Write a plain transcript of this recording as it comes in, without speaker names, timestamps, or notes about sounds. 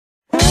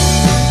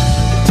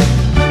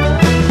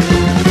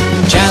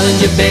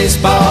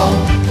baseball,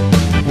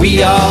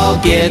 we all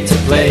get to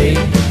play.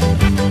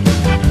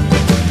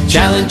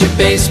 Challenger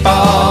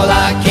baseball,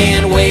 I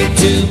can't wait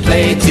to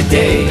play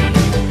today.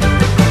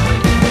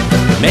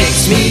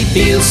 Makes me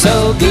feel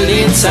so good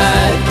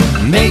inside,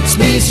 makes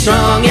me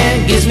strong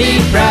and gives me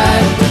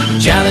pride.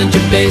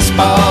 Challenger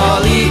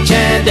baseball, each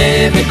and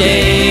every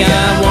day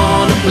I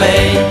wanna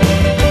play.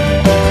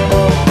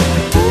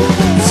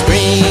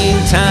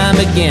 Springtime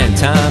again,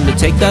 time to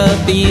take the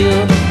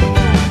field.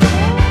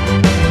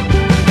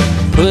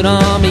 Put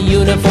on my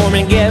uniform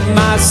and get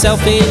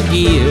myself in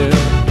gear.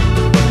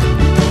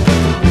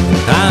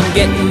 I'm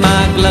getting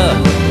my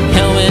glove,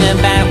 helmet and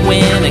bat.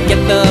 When I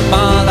get the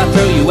ball, I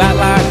throw you out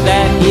like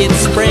that. It's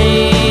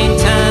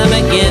springtime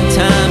again,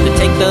 time to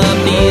take the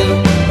field.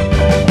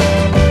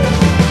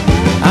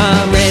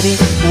 I'm ready,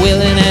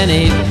 willing and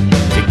able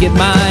to give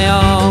my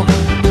all.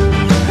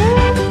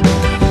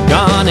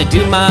 Gonna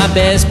do my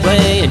best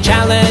playing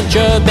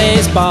Challenger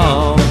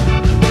baseball.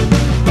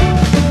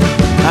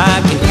 I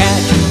can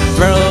catch,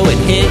 throw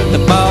and hit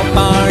the ball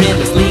far. In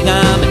this league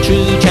I'm a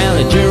true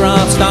Challenger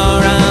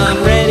all-star. I'm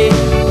ready,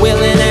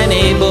 willing and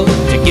able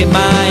to give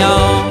my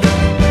all.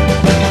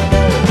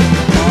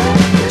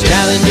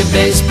 Challenger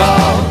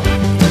baseball,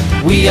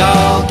 we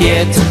all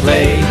get to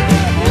play.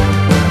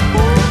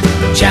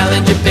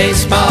 Challenger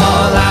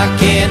baseball, I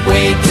can't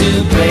wait to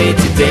play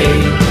today.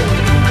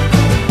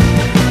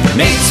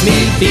 Makes me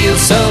feel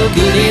so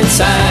good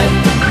inside,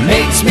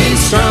 makes me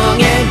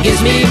strong and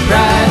gives me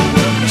pride.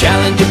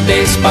 Challenger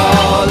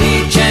baseball,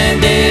 each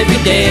and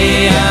every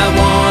day I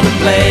wanna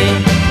play.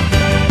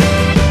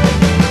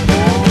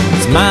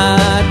 It's my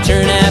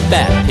turn at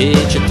bat,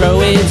 pitch and throw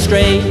it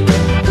straight.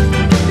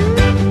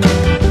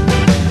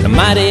 The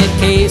mighty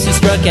Casey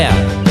struck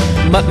out,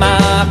 but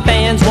my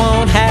fans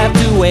won't have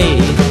to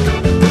wait.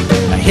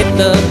 I hit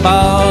the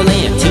ball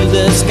into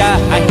the sky,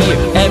 I hear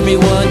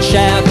everyone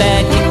shout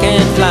that you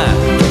can fly.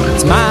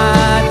 It's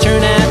my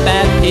turn at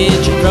bat,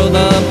 pitch and throw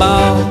the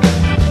ball.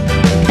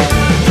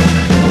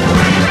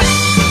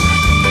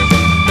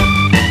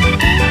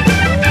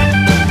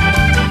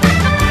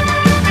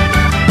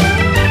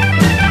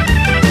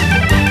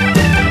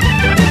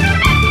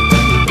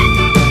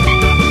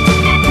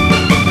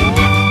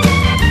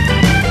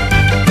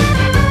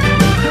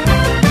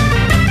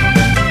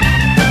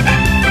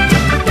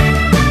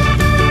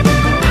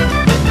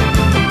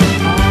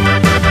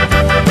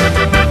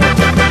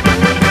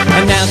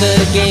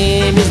 The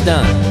game is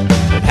done,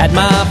 I've had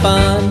my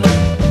fun.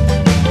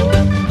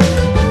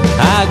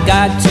 I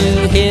got to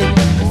hit,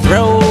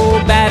 throw,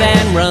 bat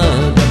and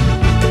run.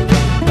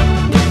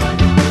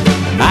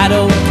 I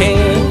don't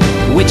care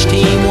which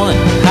team won,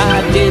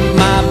 I did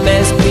my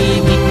best, we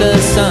beat the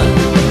sun.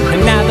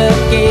 And now the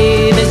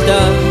game is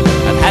done,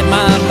 I've had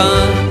my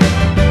fun.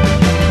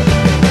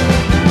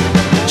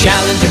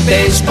 Challenger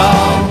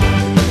baseball,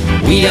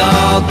 we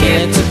all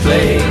get to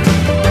play.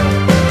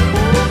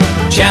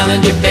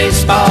 Challenger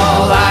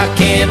baseball, I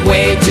can't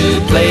wait to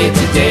play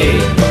today.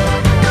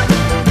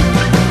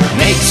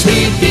 Makes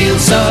me feel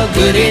so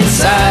good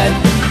inside,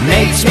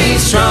 makes me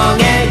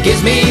strong and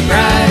gives me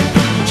pride.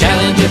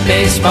 Challenger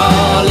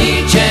baseball,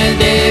 each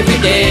and every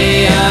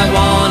day I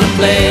wanna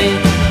play.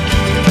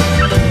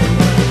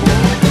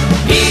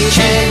 Each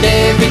and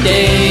every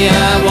day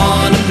I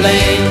wanna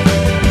play.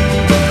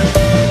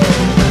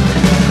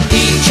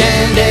 Each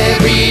and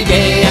every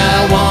day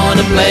I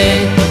wanna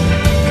play.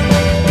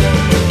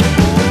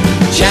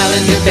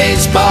 Challenger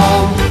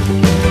baseball,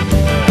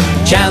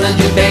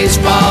 Challenger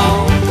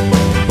baseball,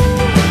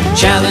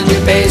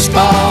 Challenger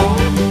baseball,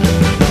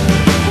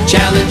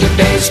 Challenger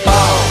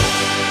baseball.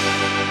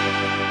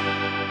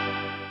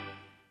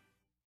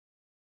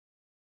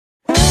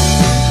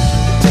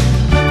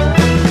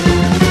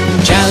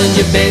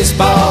 Challenger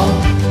baseball,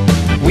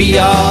 we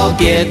all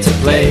get to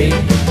play.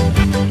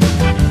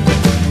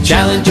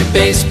 Challenger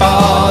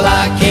baseball,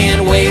 I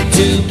can't wait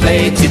to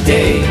play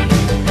today.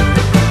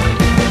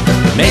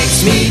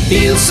 Makes me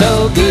feel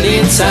so good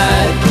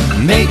inside,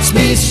 makes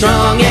me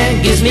strong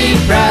and gives me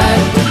pride.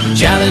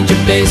 Challenger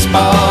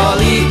baseball,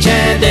 each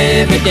and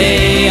every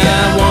day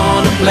I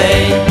wanna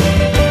play.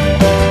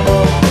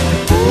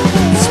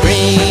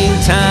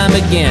 Springtime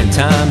again,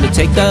 time to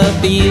take the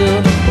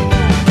field.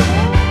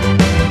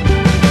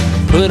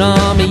 Put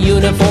on my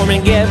uniform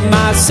and get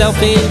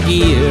myself in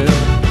gear.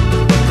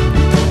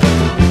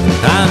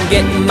 I'm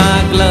getting my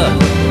glove,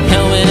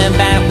 helmet and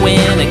bat.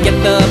 When I get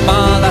the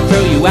ball, I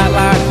throw you out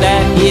like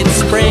that. It's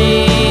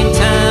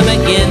springtime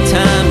again,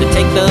 time to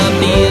take the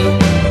field.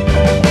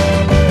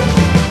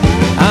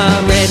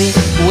 I'm ready,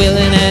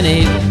 willing and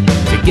able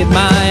to give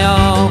my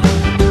all.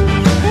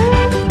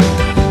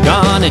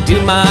 Gonna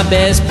do my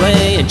best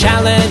playing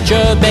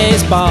Challenger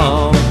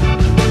baseball.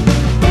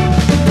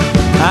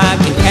 I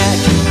can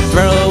catch,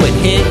 throw and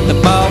hit the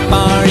ball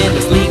far. In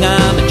this league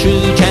I'm a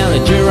true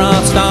Challenger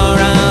all-star.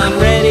 I'm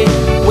ready,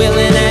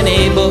 willing and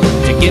able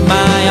to give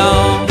my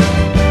all.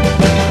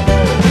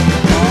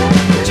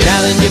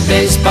 Challenger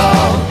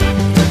baseball,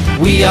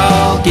 we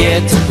all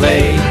get to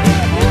play.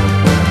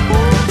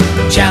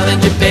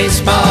 Challenger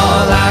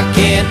baseball, I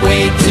can't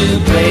wait to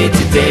play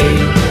today.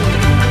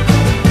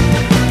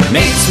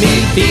 Makes me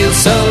feel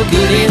so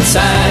good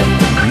inside,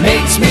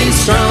 makes me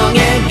strong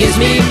and gives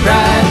me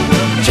pride.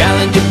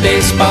 Challenger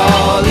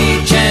baseball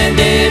each and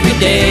every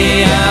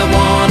day I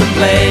wanna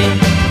play.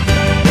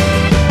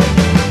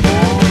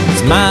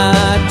 It's my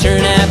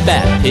turn at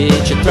bat,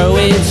 pitch and throw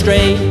it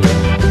straight.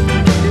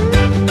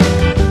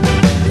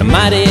 The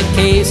mighty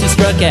Casey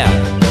struck out,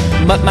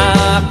 but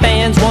my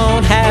fans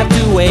won't have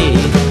to wait.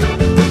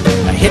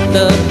 I hit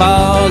the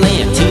ball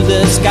into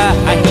the sky,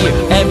 I hear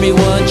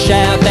everyone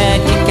shout that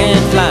you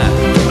can fly.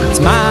 It's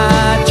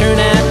my turn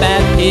at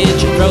bat,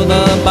 pitch and throw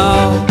the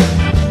ball.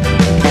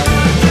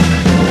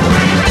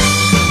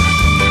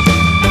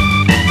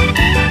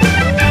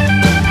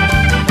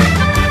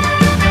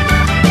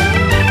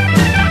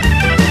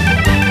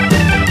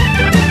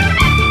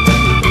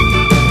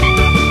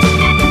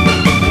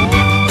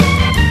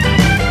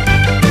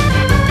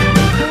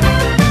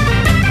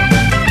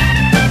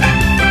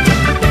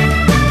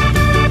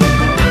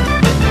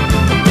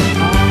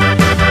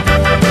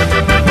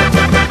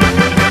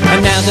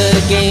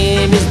 The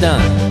game is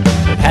done,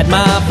 I've had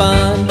my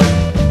fun.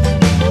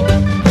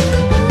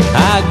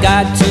 I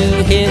got to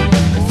hit,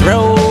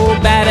 throw,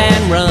 bat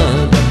and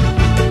run.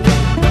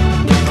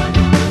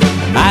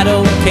 I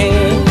don't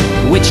care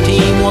which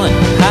team won,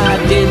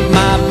 I did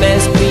my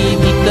best, we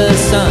beat the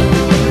sun.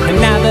 And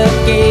now the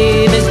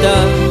game is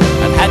done,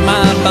 I've had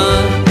my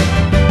fun.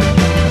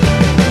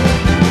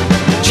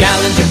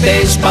 Challenger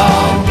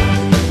baseball,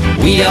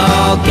 we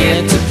all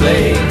get to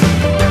play.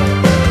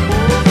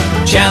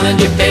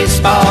 Challenger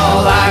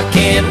baseball, I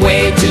can't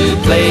wait to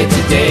play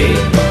today.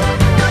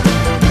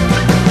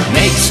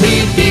 Makes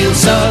me feel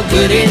so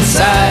good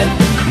inside,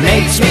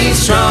 makes me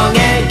strong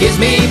and gives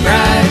me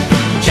pride.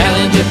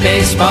 Challenger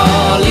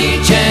baseball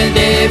each and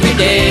every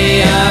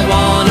day I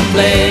wanna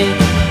play.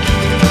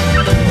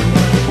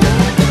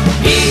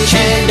 Each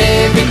and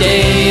every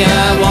day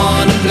I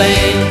wanna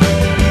play.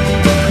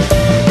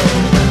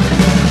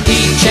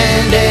 Each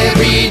and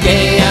every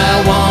day I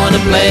wanna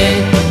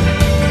play.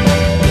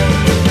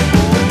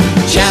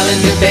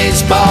 Challenger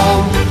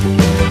baseball,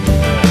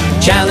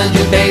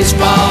 Challenger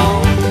baseball.